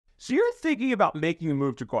So you're thinking about making a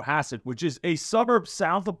move to Cohasset, which is a suburb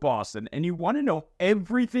south of Boston, and you want to know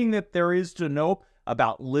everything that there is to know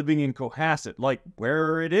about living in Cohasset, like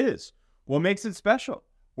where it is, what makes it special,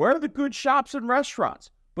 where are the good shops and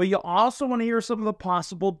restaurants. But you also want to hear some of the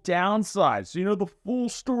possible downsides, so you know the full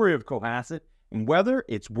story of Cohasset and whether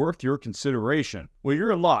it's worth your consideration. Well,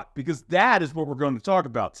 you're in luck, because that is what we're going to talk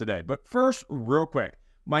about today. But first, real quick,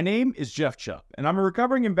 my name is Jeff Chubb, and I'm a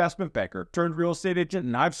recovering investment banker turned real estate agent,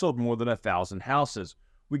 and I've sold more than 1,000 houses.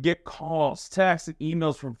 We get calls, texts, and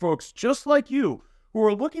emails from folks just like you who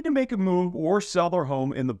are looking to make a move or sell their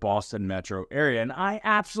home in the Boston metro area, and I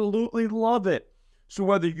absolutely love it. So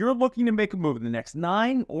whether you're looking to make a move in the next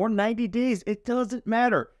 9 or 90 days, it doesn't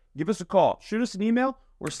matter. Give us a call, shoot us an email,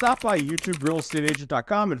 or stop by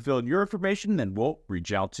YouTubeRealEstateAgent.com and fill in your information, then we'll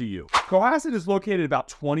reach out to you. Cohasset is located about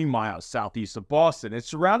 20 miles southeast of Boston. It's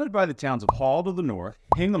surrounded by the towns of Hall to the north,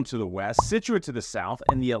 Hingham to the west, Situate to the south,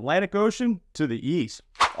 and the Atlantic Ocean to the east.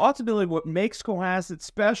 Ultimately, what makes Cohasset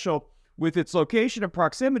special with its location and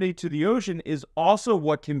proximity to the ocean is also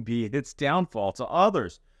what can be its downfall to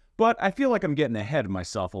others. But I feel like I'm getting ahead of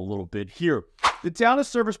myself a little bit here. The town is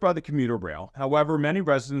serviced by the commuter rail. However, many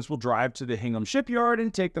residents will drive to the Hingham shipyard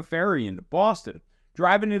and take the ferry into Boston.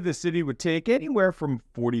 Driving into the city would take anywhere from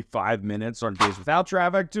 45 minutes on days without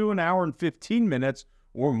traffic to an hour and 15 minutes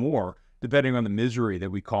or more, depending on the misery that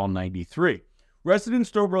we call 93. Residents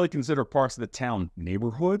don't really consider parts of the town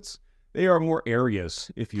neighborhoods. They are more areas,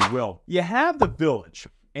 if you will. You have the village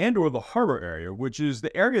and or the harbor area, which is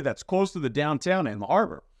the area that's close to the downtown and the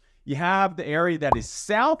harbor. You have the area that is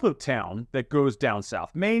south of town that goes down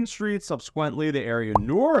South Main Street, subsequently the area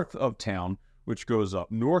north of town, which goes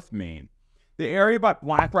up North Main. The area by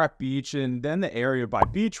Black Rock Beach, and then the area by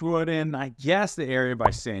Beechwood, and I guess the area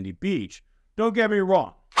by Sandy Beach. Don't get me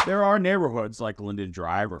wrong, there are neighborhoods like Linden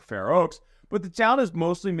Drive or Fair Oaks, but the town is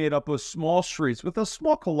mostly made up of small streets with a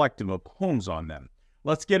small collective of homes on them.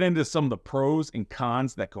 Let's get into some of the pros and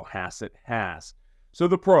cons that Cohasset has. So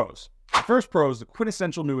the pros. The first pro is the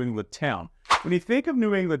quintessential New England town. When you think of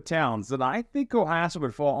New England towns, then I think Cohasset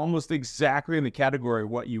would fall almost exactly in the category of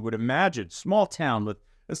what you would imagine. Small town with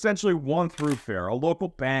essentially one thoroughfare, a local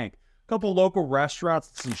bank, a couple local restaurants,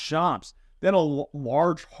 and some shops, then a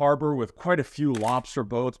large harbor with quite a few lobster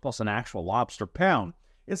boats, plus an actual lobster pound.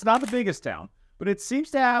 It's not the biggest town, but it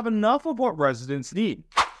seems to have enough of what residents need.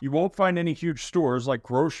 You won't find any huge stores like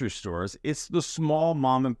grocery stores. It's the small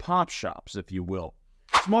mom and pop shops, if you will.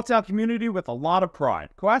 Small town community with a lot of pride.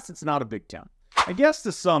 Cohasset's not a big town. I guess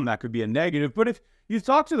to some that could be a negative, but if you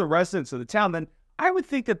talk to the residents of the town, then I would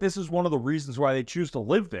think that this is one of the reasons why they choose to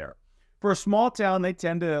live there. For a small town, they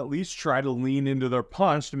tend to at least try to lean into their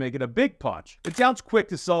punch to make it a big punch. The town's quick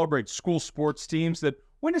to celebrate school sports teams that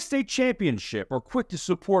win a state championship, or quick to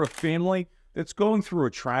support a family that's going through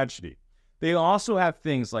a tragedy. They also have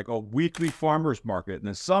things like a weekly farmer's market in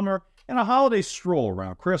the summer and a holiday stroll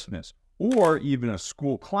around Christmas, or even a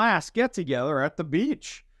school class get-together at the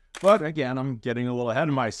beach. But again, I'm getting a little ahead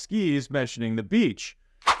of my skis mentioning the beach.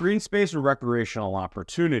 Green space and recreational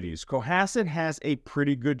opportunities. Cohasset has a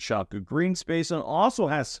pretty good chunk of green space and also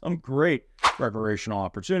has some great recreational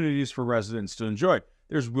opportunities for residents to enjoy.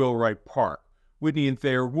 There's Wheelwright Park, Whitney and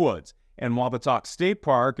Thayer Woods, and Wampatuck State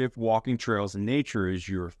Park if walking trails and nature is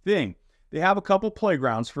your thing. They have a couple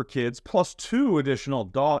playgrounds for kids, plus 2 additional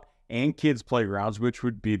adult and kids' playgrounds, which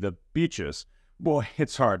would be the beaches. Boy,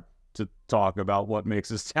 it's hard to talk about what makes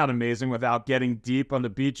this town amazing without getting deep on the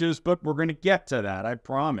beaches, but we're going to get to that, I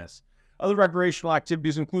promise. Other recreational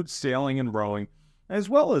activities include sailing and rowing, as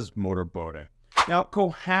well as motorboating. Now,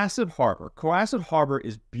 Cohasset Harbor. Cohasset Harbor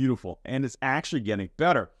is beautiful, and it's actually getting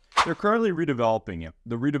better. They're currently redeveloping it.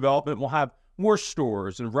 The redevelopment will have more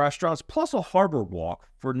stores and restaurants, plus a harbor walk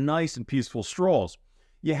for nice and peaceful strolls.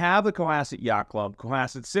 You have the Cohasset Yacht Club,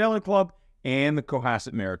 Cohasset Sailing Club, and the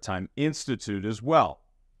Cohasset Maritime Institute as well.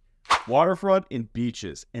 Waterfront and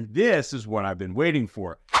beaches, and this is what I've been waiting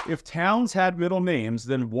for. If towns had middle names,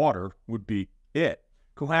 then water would be it.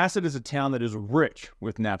 Cohasset is a town that is rich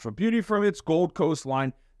with natural beauty from its Gold Coast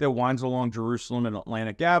line that winds along Jerusalem and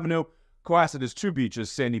Atlantic Avenue. Cohasset has 2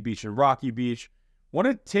 beaches, Sandy Beach and Rocky Beach. Want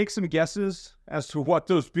to take some guesses as to what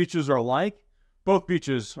those beaches are like? Both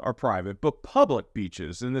beaches are private, but public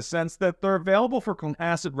beaches in the sense that they're available for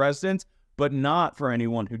Cohasset residents, but not for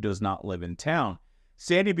anyone who does not live in town.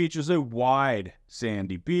 Sandy Beach is a wide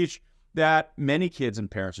sandy beach that many kids and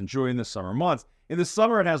parents enjoy in the summer months. In the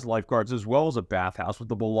summer, it has lifeguards as well as a bathhouse with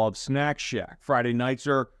the beloved snack shack. Friday nights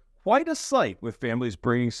are quite a sight, with families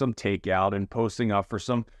bringing some takeout and posting up for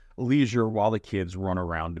some leisure while the kids run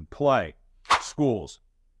around and play. Schools.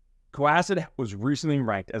 Cohasset was recently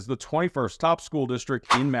ranked as the 21st top school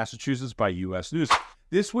district in Massachusetts by U.S. News.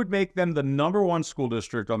 This would make them the #1 school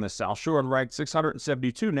district on the South Shore and ranked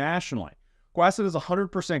 672 nationally. Cohasset has a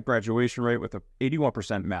 100% graduation rate with an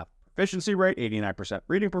 81% math proficiency rate, 89%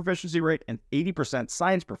 reading proficiency rate, and 80%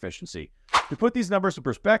 science proficiency. To put these numbers in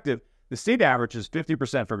perspective, the state average is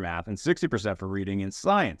 50% for math and 60% for reading and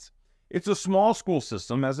science. It's a small school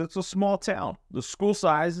system as it's a small town. The school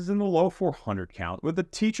size is in the low 400 count with a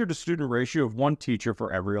teacher-to-student ratio of 1 teacher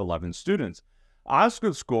for every 11 students.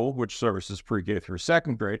 Osgood School, which services pre-K through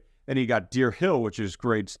 2nd grade, then you got Deer Hill, which is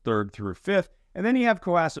grades 3rd through 5th, and then you have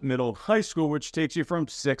Cohasset Middle and High School, which takes you from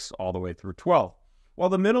 6th all the way through 12th. While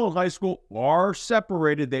the middle and high school are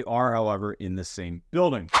separated, they are, however, in the same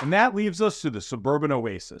building. And that leaves us to the suburban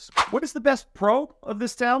oasis. What is the best pro of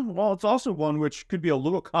this town? Well, it's also one which could be a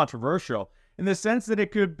little controversial in the sense that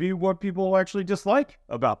it could be what people actually dislike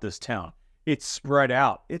about this town. It's spread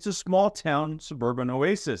out. It's a small town suburban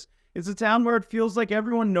oasis. It's a town where it feels like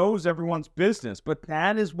everyone knows everyone's business, but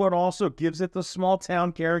that is what also gives it the small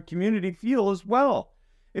town care and community feel as well.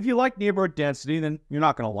 If you like neighborhood density, then you're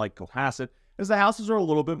not going to like Cohasset, as the houses are a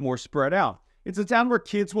little bit more spread out. It's a town where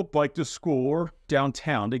kids will bike to school or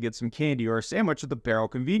downtown to get some candy or a sandwich at the Barrel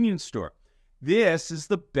convenience store. This is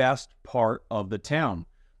the best part of the town,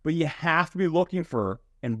 but you have to be looking for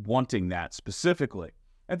and wanting that specifically.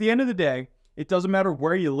 At the end of the day, it doesn't matter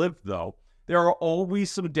where you live though, there are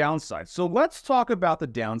always some downsides. So let's talk about the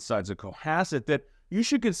downsides of Cohasset that you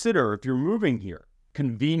should consider if you're moving here.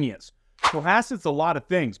 Convenience. Cohasset's a lot of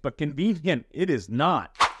things, but convenient it is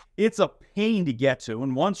not. It's a pain to get to,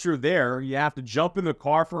 and once you're there, you have to jump in the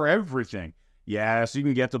car for everything. Yes, you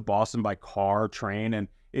can get to Boston by car, train, and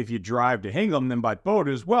if you drive to Hingham, then by boat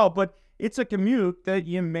as well, but it's a commute that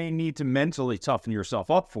you may need to mentally toughen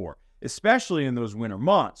yourself up for, especially in those winter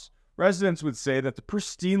months. Residents would say that the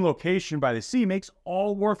pristine location by the sea makes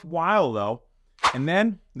all worthwhile, though. And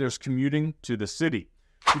then there's commuting to the city.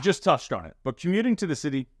 We just touched on it, but commuting to the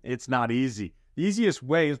city, it's not easy. The easiest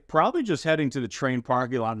way is probably just heading to the train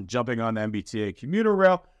parking lot and jumping on the MBTA commuter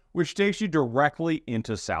rail, which takes you directly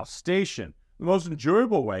into South Station. The most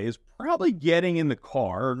enjoyable way is probably getting in the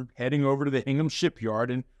car and heading over to the Hingham shipyard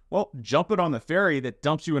and, well, jumping on the ferry that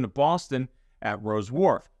dumps you into Boston at Rose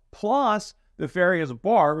Wharf. Plus, the ferry has a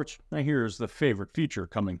bar, which I hear is the favorite feature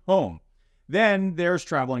coming home. Then there's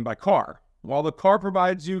traveling by car. While the car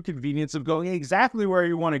provides you convenience of going exactly where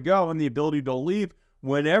you want to go and the ability to leave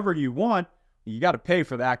whenever you want, you got to pay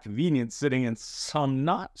for that convenience sitting in some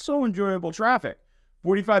not so enjoyable traffic.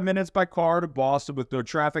 45 minutes by car to Boston with no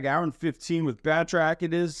traffic, hour and 15 with bad traffic.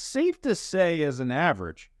 It is safe to say as an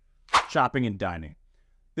average. Shopping and dining.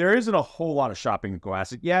 There isn't a whole lot of shopping in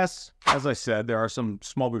Cohasset. Yes, as I said, there are some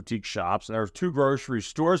small boutique shops. There are 2 grocery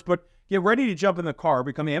stores, but get ready to jump in the car,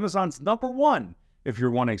 become Amazon's #1 if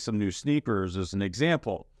you're wanting some new sneakers as an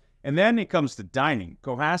example. And then it comes to dining.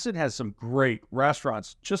 Cohasset has some great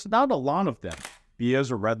restaurants, just not a lot of them.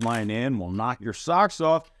 Bia's or Red Lion Inn will knock your socks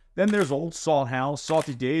off. Then there's Old Salt House,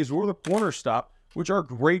 Salty Days, or the Corner Stop, which are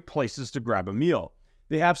great places to grab a meal.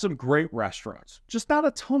 They have some great restaurants, just not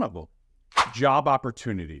a ton of them. Job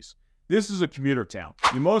opportunities. This is a commuter town.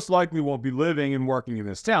 You most likely won't be living and working in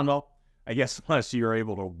this town. Well, I guess unless you're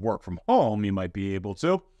able to work from home, you might be able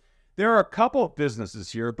to. There are a couple of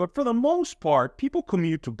businesses here, but for the most part, people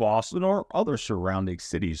commute to Boston or other surrounding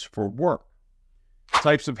cities for work.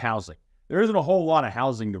 Types of housing. There isn't a whole lot of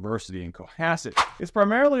housing diversity in Cohasset. It's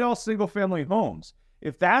primarily all single-family homes.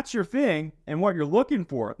 If that's your thing and what you're looking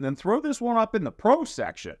for, then throw this one up in the pro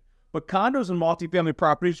section. But condos and multifamily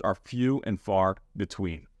properties are few and far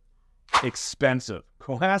between. Expensive.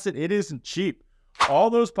 Cohasset, it isn't cheap. All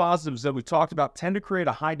those positives that we talked about tend to create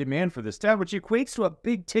a high demand for this town, which equates to a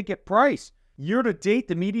big ticket price. Year to date,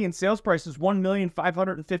 the median sales price is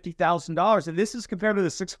 $1,550,000, and this is compared to the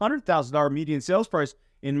 $600,000 median sales price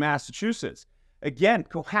in Massachusetts. Again,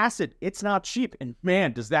 Cohasset, it's not cheap, and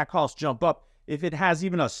man, does that cost jump up if it has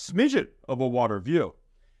even a smidgen of a water view.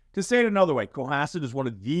 To say it another way, Cohasset is one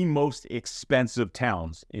of the most expensive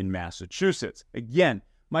towns in Massachusetts. Again,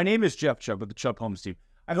 my name is Jeff Chubb with the Chubb Homes team.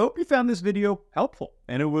 I hope you found this video helpful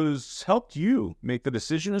and it was helped you make the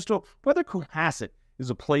decision as to whether Cohasset is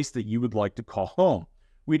a place that you would like to call home.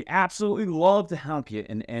 We'd absolutely love to help you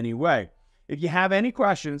in any way. If you have any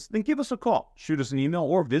questions, then give us a call, shoot us an email,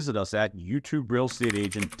 or visit us at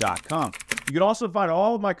youtuberealestateagent.com. You can also find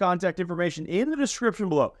all of my contact information in the description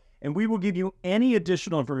below, and we will give you any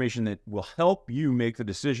additional information that will help you make the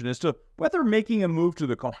decision as to whether making a move to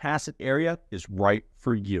the Cohasset area is right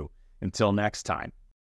for you. Until next time.